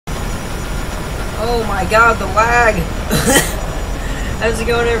Oh my god, the lag! How's it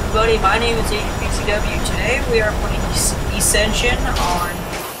going, everybody? My name is ADPCW. Today we are playing Ascension on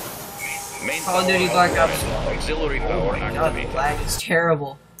Call of Duty Black Ops 1. Auxiliary power Oh my god, the lag is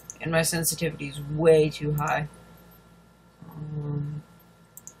terrible. And my sensitivity is way too high.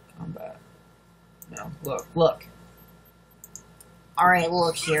 Combat. No, look. Alright,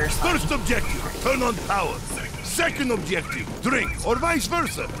 look here. First objective, turn on power. Second objective, drink, or vice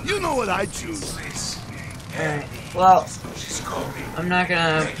versa. You know what I choose. Alright, well, I'm not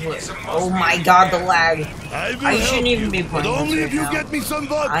gonna play. Oh my god, the lag. I shouldn't even be playing but only this if you right now. get me some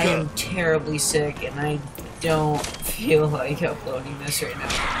vodka. I am terribly sick and I don't feel like uploading this right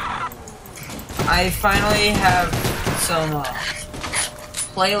now. I finally have some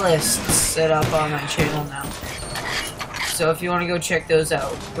playlists set up on my channel now. So if you want to go check those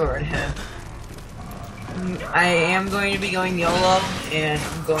out, go right ahead. I am going to be going YOLO, and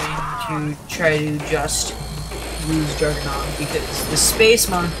I'm going to try to just lose Juggernaut because the Space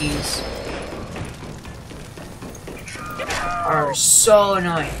Monkeys are so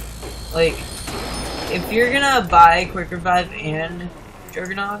annoying. Like, if you're gonna buy Quick Revive and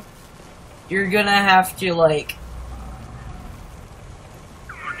Juggernaut, you're gonna have to, like,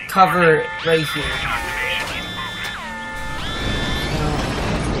 cover it right here.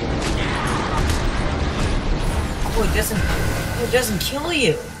 Oh, it doesn't kill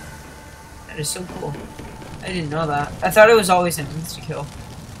you. That is so cool. I didn't know that. I thought it was always an insta-kill.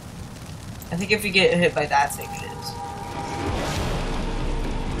 I think if you get hit by that thing, it is.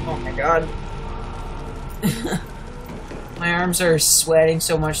 Oh my god. My arms are sweating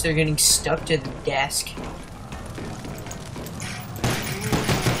so much they're getting stuck to the desk.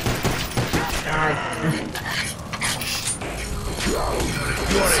 God.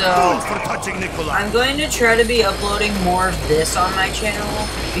 So, I'm going to try to be uploading more of this on my channel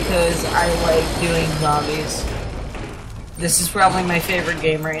because I like doing zombies. This is probably my favorite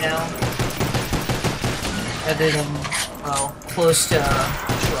game right now. Other than, well, close to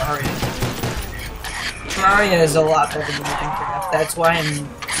Terraria. Terraria is a lot better than Minecraft.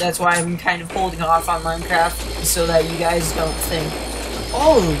 That's why I'm kind of holding off on Minecraft so that you guys don't think,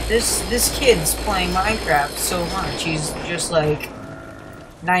 oh, this kid's playing Minecraft so much. He's just like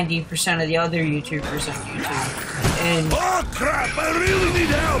 90% of the other YouTubers on YouTube. And oh crap! I really need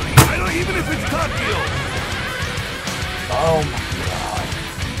help. I don't even if it's cocktail. oh my god!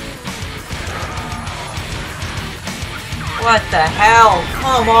 What the hell?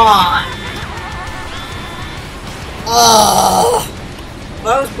 Come on! Ugh!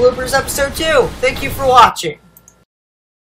 Well, that was Bloopers episode 2. Thank you for watching.